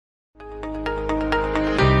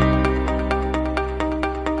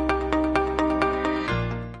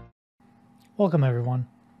Welcome everyone.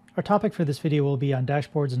 Our topic for this video will be on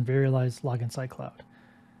dashboards in VMware Log Insight Cloud.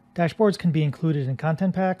 Dashboards can be included in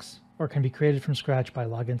content packs or can be created from scratch by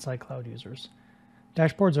Log Insight Cloud users.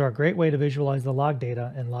 Dashboards are a great way to visualize the log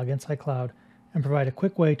data in Log Insight Cloud and provide a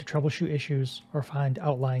quick way to troubleshoot issues or find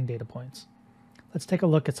outlying data points. Let's take a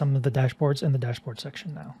look at some of the dashboards in the dashboard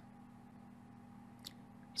section now.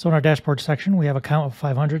 So in our dashboard section, we have a count of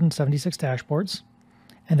 576 dashboards,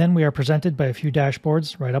 and then we are presented by a few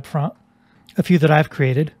dashboards right up front, a few that I've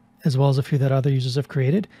created, as well as a few that other users have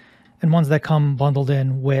created, and ones that come bundled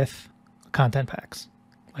in with content packs,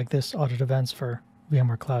 like this audit events for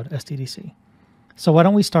VMware Cloud SDDC. So why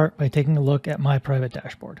don't we start by taking a look at my private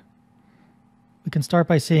dashboard. We can start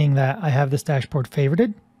by seeing that I have this dashboard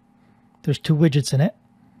favorited. There's 2 widgets in it.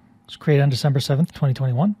 It's created on December 7th,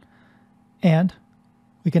 2021. And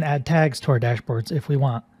we can add tags to our dashboards if we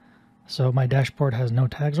want. So my dashboard has no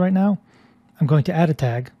tags right now. I'm going to add a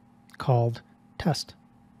tag called test.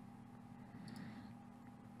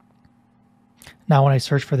 Now when I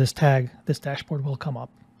search for this tag, this dashboard will come up.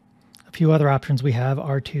 A few other options we have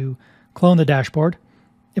are to clone the dashboard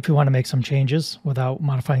if we want to make some changes without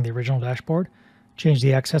modifying the original dashboard, change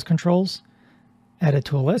the access controls, add it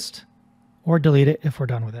to a list, or delete it if we're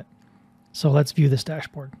done with it. So let's view this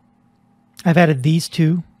dashboard. I've added these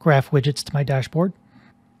 2 graph widgets to my dashboard.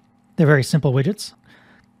 They're very simple widgets.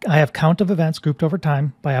 I have count of events grouped over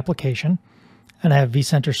time by application, and I have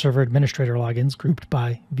vCenter Server Administrator logins grouped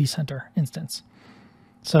by vCenter instance.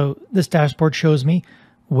 So this dashboard shows me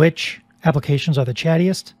which applications are the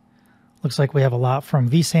chattiest. Looks like we have a lot from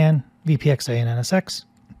vSAN, VPXA, and NSX.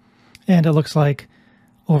 And it looks like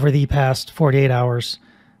over the past 48 hours,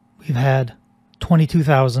 we've had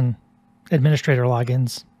 22,000 administrator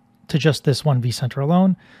logins to just this one vCenter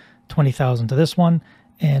alone, 20,000 to this one,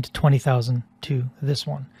 and 20,000 to this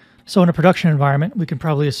one. So in a production environment, we can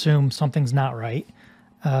probably assume something's not right.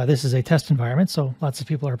 This is a test environment, so lots of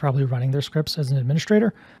people are probably running their scripts as an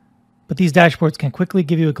administrator. But these dashboards can quickly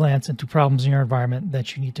give you a glance into problems in your environment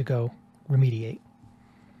that you need to go remediate.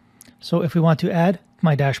 So if we want to add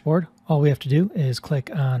my dashboard, all we have to do is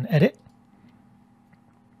click on Edit.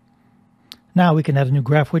 Now we can add a new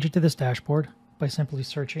graph widget to this dashboard by simply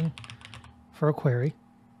searching for a query.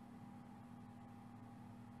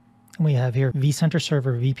 And we have here vCenter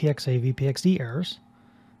Server VPXA VPXD errors.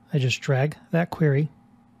 I just drag that query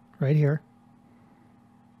right here.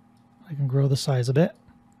 I can grow the size a bit.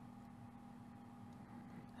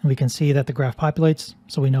 And we can see that the graph populates,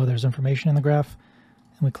 so we know there's information in the graph.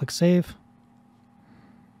 And we click Save.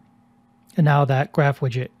 And now that graph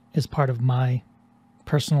widget is part of my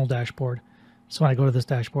personal dashboard. So when I go to this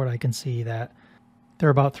dashboard, I can see that there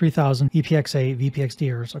are about 3,000 VPXA VPXD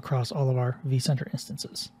errors across all of our vCenter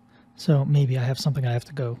instances. So maybe I have something I have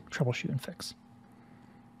to go troubleshoot and fix.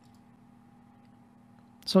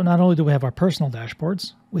 So not only do we have our personal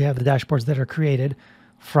dashboards, we have the dashboards that are created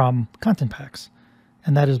from content packs.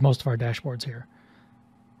 And that is most of our dashboards here.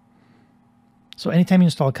 So anytime you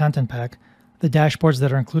install a content pack, the dashboards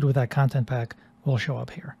that are included with that content pack will show up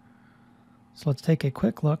here. So let's take a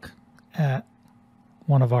quick look at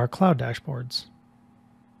one of our cloud dashboards.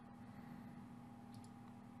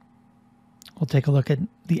 We'll take a look at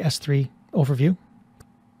the S3 overview.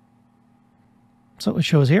 So it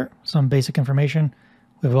shows here some basic information.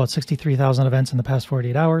 We have about 63,000 events in the past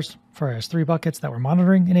 48 hours for our S3 buckets that we're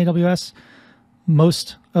monitoring in AWS.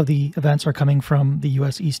 Most of the events are coming from the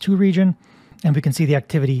US East 2 region, and we can see the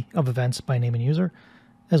activity of events by name and user,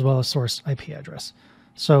 as well as source IP address.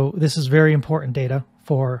 So this is very important data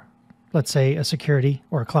for, let's say, a security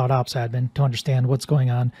or a cloud ops admin to understand what's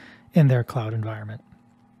going on in their cloud environment.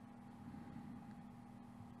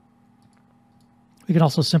 We can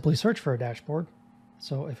also simply search for a dashboard.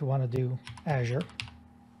 So if we want to do Azure,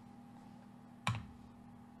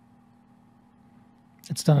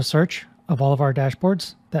 it's done a search of all of our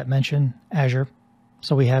dashboards that mention Azure.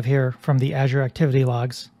 So we have here from the Azure Activity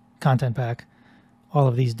Logs content pack, all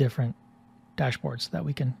of these different dashboards that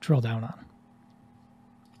we can drill down on.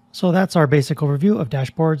 So that's our basic overview of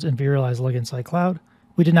dashboards in VMware Log Insight Cloud.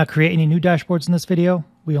 We did not create any new dashboards in this video.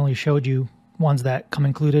 We only showed you ones that come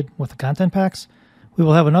included with the content packs. We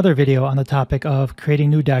will have another video on the topic of creating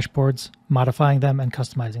new dashboards, modifying them, and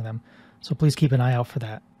customizing them. So please keep an eye out for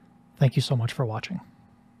that. Thank you so much for watching.